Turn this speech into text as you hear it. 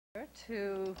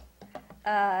to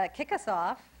kick us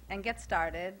off and get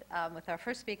started with our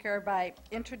first speaker by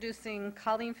introducing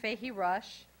Colleen Fahey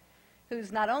Rush,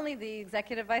 who's not only the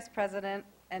Executive Vice President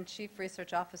and Chief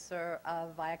Research Officer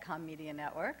of Viacom Media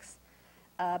Networks,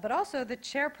 but also the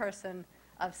chairperson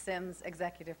of SIM's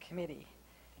Executive Committee.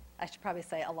 I should probably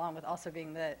say along with also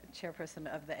being the chairperson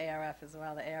of the ARF as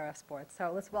well, the ARF Sports.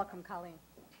 So let's welcome Colleen.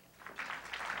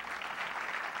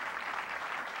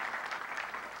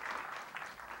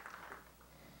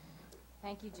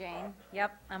 Thank you, Jane.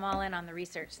 Yep, I'm all in on the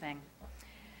research thing.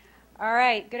 All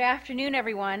right, good afternoon,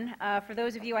 everyone. For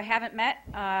those of you I haven't met,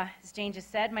 as Jane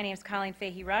just said, my name is Colleen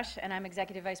Fahey Rush, and I'm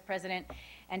Executive Vice President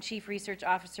and Chief Research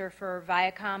Officer for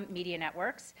Viacom Media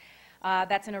Networks.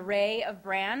 That's an array of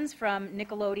brands from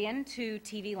Nickelodeon to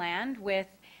TV Land with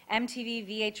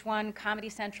MTV, VH1, Comedy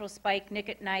Central, Spike, Nick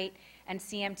at Night, and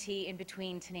CMT in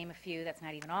between, to name a few. That's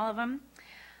not even all of them.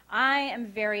 I am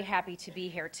very happy to be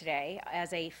here today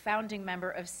as a founding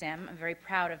member of SIM. I'm very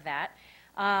proud of that.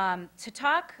 To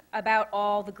talk about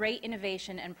all the great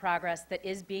innovation and progress that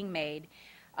is being made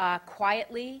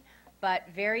quietly but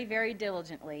very, very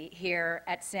diligently here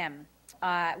at SIM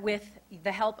with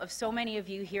the help of so many of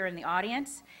you here in the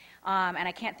audience. And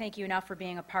I can't thank you enough for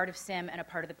being a part of SIM and a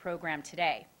part of the program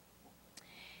today.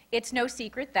 It's no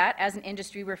secret that, as an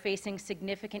industry, we're facing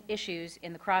significant issues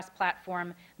in the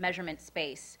cross-platform measurement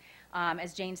space.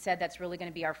 As Jane said, that's really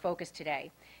going to be our focus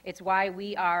today. It's why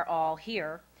we are all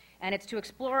here, and it's to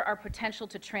explore our potential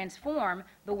to transform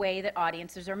the way that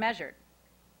audiences are measured.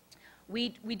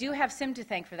 We do have SIM to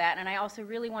thank for that, and I also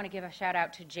really want to give a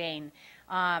shout-out to Jane.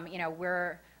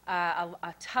 We're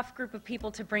a tough group of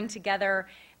people to bring together.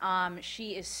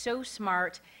 She is so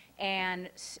smart and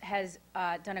has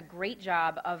done a great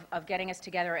job of getting us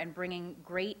together and bringing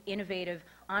great, innovative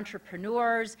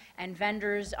entrepreneurs and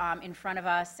vendors in front of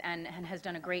us, and has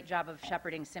done a great job of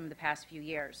shepherding SIM the past few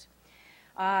years.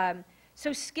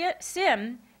 So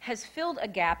SIM has filled a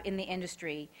gap in the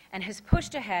industry and has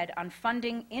pushed ahead on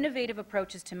funding innovative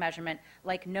approaches to measurement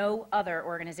like no other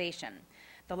organization.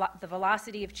 The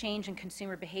velocity of change in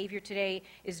consumer behavior today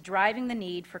is driving the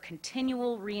need for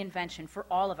continual reinvention for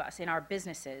all of us in our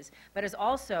businesses, but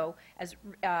also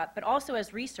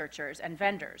as researchers and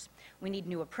vendors. We need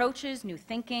new approaches, new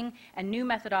thinking, and new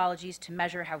methodologies to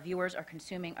measure how viewers are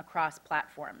consuming across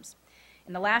platforms.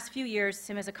 In the last few years,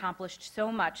 SIM has accomplished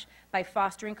so much by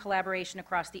fostering collaboration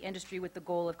across the industry with the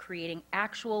goal of creating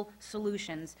actual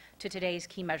solutions to today's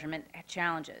key measurement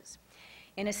challenges.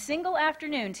 In a single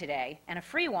afternoon today, and a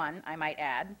free one, I might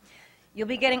add, you'll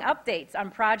be getting updates on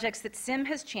projects that SIM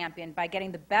has championed by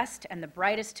getting the best and the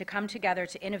brightest to come together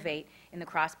to innovate in the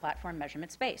cross-platform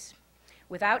measurement space.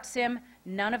 Without SIM,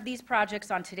 none of these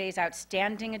projects on today's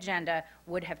outstanding agenda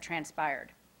would have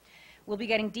transpired. We'll be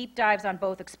getting deep dives on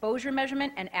both exposure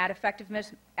measurement and ad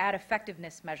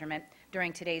effectiveness measurement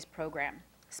during today's program.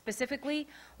 Specifically,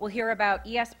 we'll hear about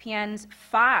ESPN's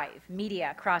 5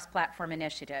 media cross-platform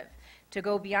initiative to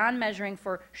go beyond measuring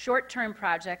for short-term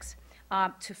projects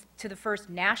to the first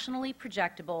nationally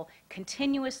projectable,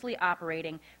 continuously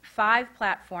operating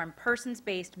 5-platform,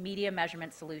 persons-based media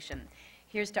measurement solution.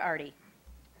 Here's to Artie.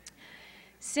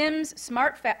 SIM's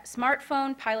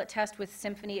smartphone pilot test with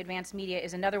Symphony Advanced Media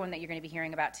is another one that you're going to be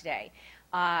hearing about today.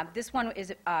 This one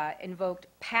is invoked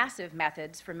passive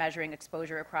methods for measuring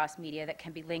exposure across media that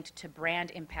can be linked to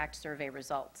brand impact survey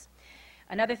results.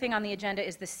 Another thing on the agenda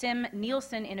is the SIM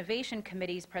Nielsen Innovation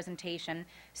Committee's presentation.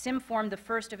 SIM formed the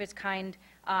first of its kind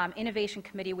innovation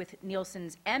committee with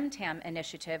Nielsen's MTAM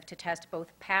initiative to test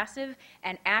both passive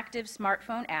and active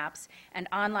smartphone apps and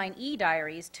online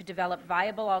e-diaries to develop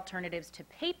viable alternatives to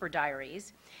paper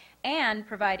diaries and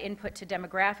provide input to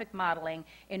demographic modeling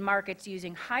in markets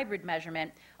using hybrid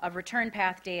measurement of return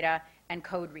path data and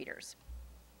code readers.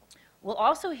 We'll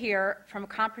also hear from a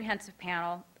comprehensive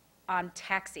panel on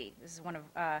Taxi. This is one of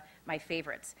my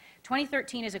favorites.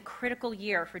 2013 is a critical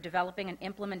year for developing an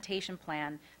implementation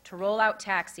plan to roll out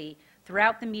Taxi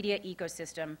throughout the media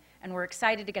ecosystem, and we're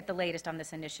excited to get the latest on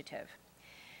this initiative.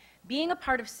 Being a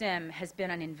part of SIM has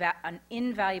been an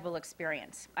invaluable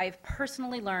experience. I have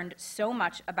personally learned so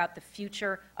much about the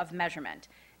future of measurement.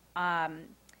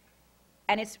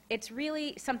 And it's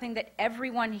really something that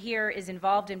everyone here is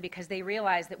involved in because they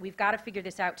realize that we've got to figure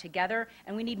this out together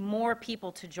and we need more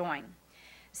people to join.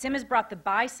 SIM has brought the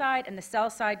buy side and the sell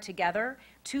side together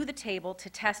to the table to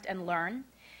test and learn.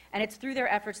 And it's through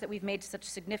their efforts that we've made such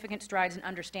significant strides in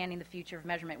understanding the future of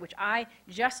measurement, which I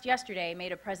just yesterday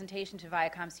made a presentation to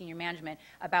Viacom senior management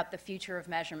about the future of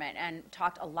measurement and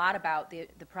talked a lot about the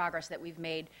progress that we've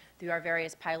made through our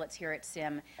various pilots here at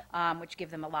SIM, which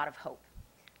give them a lot of hope.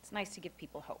 It's nice to give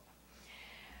people hope.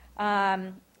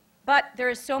 But there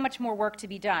is so much more work to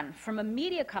be done. From a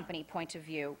media company point of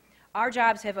view, our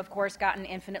jobs have, of course, gotten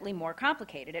infinitely more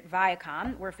complicated. At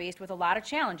Viacom, we're faced with a lot of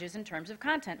challenges in terms of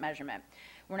content measurement.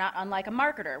 We're not unlike a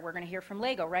marketer. We're going to hear from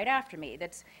Lego right after me.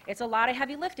 It's a lot of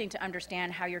heavy lifting to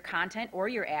understand how your content or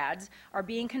your ads are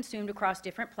being consumed across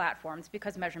different platforms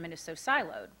because measurement is so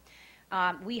siloed.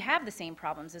 We have the same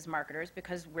problems as marketers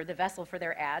because we're the vessel for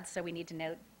their ads, so we need to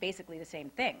know basically the same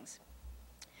things.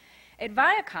 At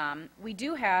Viacom, we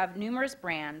do have numerous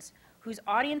brands whose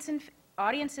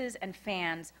audiences and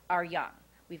fans are young.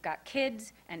 We've got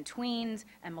kids and tweens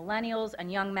and millennials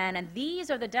and young men, and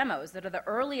these are the demos that are the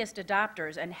earliest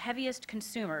adopters and heaviest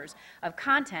consumers of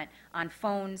content on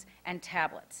phones and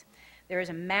tablets. There is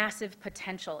a massive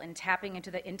potential in tapping into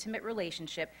the intimate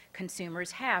relationship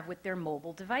consumers have with their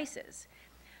mobile devices.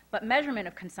 But measurement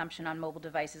of consumption on mobile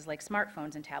devices like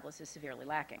smartphones and tablets is severely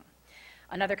lacking.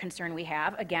 Another concern we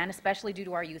have, again, especially due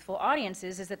to our youthful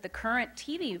audiences, is that the current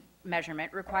TV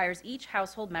measurement requires each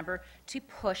household member to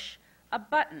push a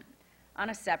button on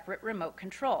a separate remote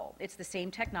control. It's the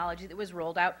same technology that was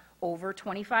rolled out over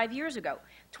 25 years ago.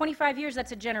 25 years,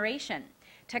 that's a generation.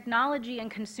 Technology and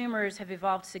consumers have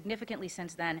evolved significantly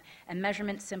since then, and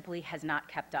measurement simply has not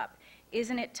kept up.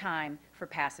 Isn't it time for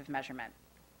passive measurement?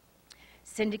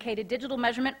 Syndicated digital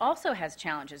measurement also has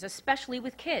challenges, especially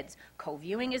with kids.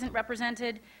 Co-viewing isn't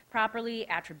represented properly.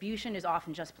 Attribution is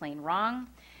often just plain wrong.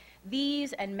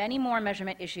 These and many more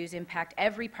measurement issues impact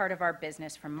every part of our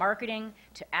business, from marketing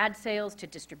to ad sales to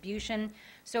distribution.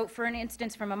 So for an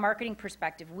instance, from a marketing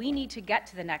perspective, we need to get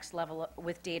to the next level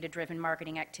with data-driven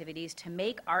marketing activities to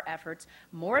make our efforts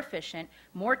more efficient,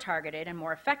 more targeted, and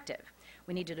more effective.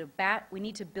 We need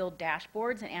to build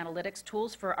dashboards and analytics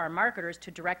tools for our marketers to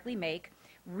directly make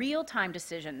real-time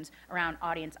decisions around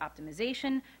audience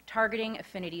optimization, targeting,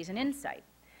 affinities, and insight.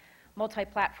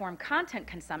 Multi-platform content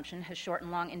consumption has short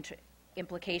and long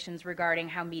implications regarding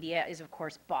how media is, of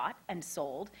course, bought and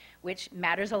sold, which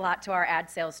matters a lot to our ad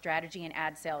sales strategy and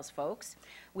ad sales folks.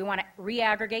 We want to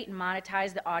re-aggregate and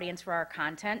monetize the audience for our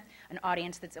content, an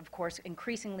audience that's, of course,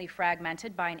 increasingly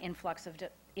fragmented by an influx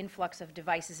of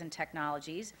devices and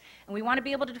technologies. And we want to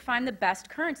be able to define the best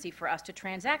currency for us to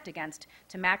transact against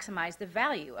to maximize the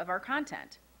value of our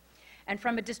content. And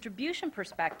from a distribution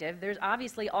perspective, there's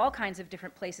obviously all kinds of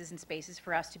different places and spaces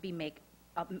for us to be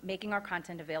making our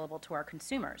content available to our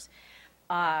consumers.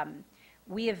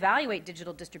 We evaluate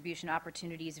digital distribution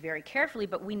opportunities very carefully,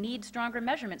 but we need stronger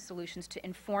measurement solutions to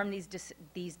inform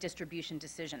these distribution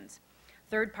decisions.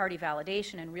 Third-party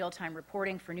validation and real-time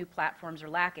reporting for new platforms are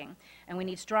lacking, and we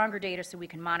need stronger data so we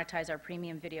can monetize our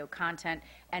premium video content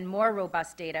and more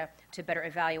robust data to better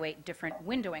evaluate different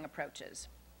windowing approaches.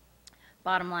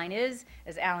 Bottom line is,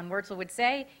 as Alan Wurtzel would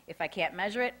say, if I can't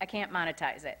measure it, I can't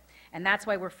monetize it. And that's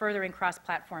why we're furthering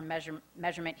cross-platform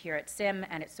measurement here at SIM,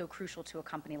 and it's so crucial to a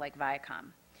company like Viacom.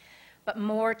 But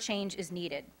more change is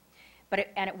needed,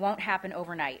 and it won't happen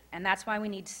overnight, and that's why we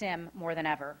need SIM more than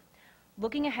ever.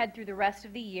 Looking ahead through the rest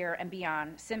of the year and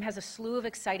beyond, SIM has a slew of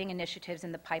exciting initiatives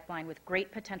in the pipeline with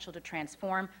great potential to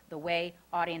transform the way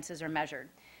audiences are measured.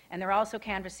 And they're also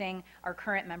canvassing our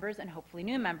current members and hopefully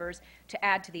new members to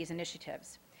add to these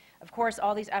initiatives. Of course,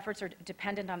 all these efforts are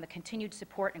dependent on the continued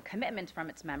support and commitment from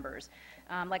its members.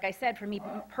 Like I said, for me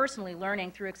personally,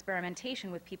 learning through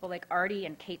experimentation with people like Artie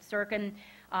and Kate Serkin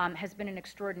has been an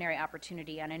extraordinary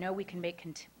opportunity, and I know we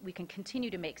can continue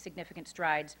to make significant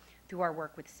strides through our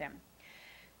work with SIM.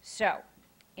 So,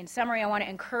 in summary, I want to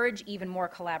encourage even more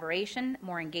collaboration,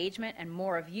 more engagement, and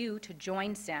more of you to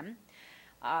join SIM.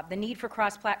 The need for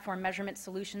cross-platform measurement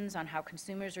solutions on how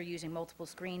consumers are using multiple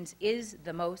screens is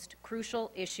the most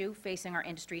crucial issue facing our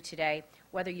industry today,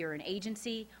 whether you're an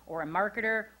agency or a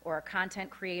marketer or a content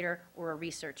creator or a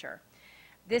researcher.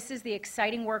 This is the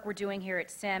exciting work we're doing here at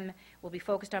SIM. We'll be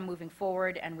focused on moving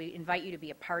forward, and we invite you to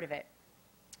be a part of it.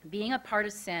 Being a part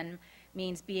of SIM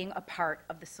means being a part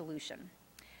of the solution.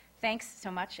 Thanks so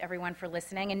much, everyone, for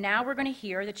listening. And now we're going to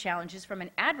hear the challenges from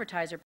an advertiser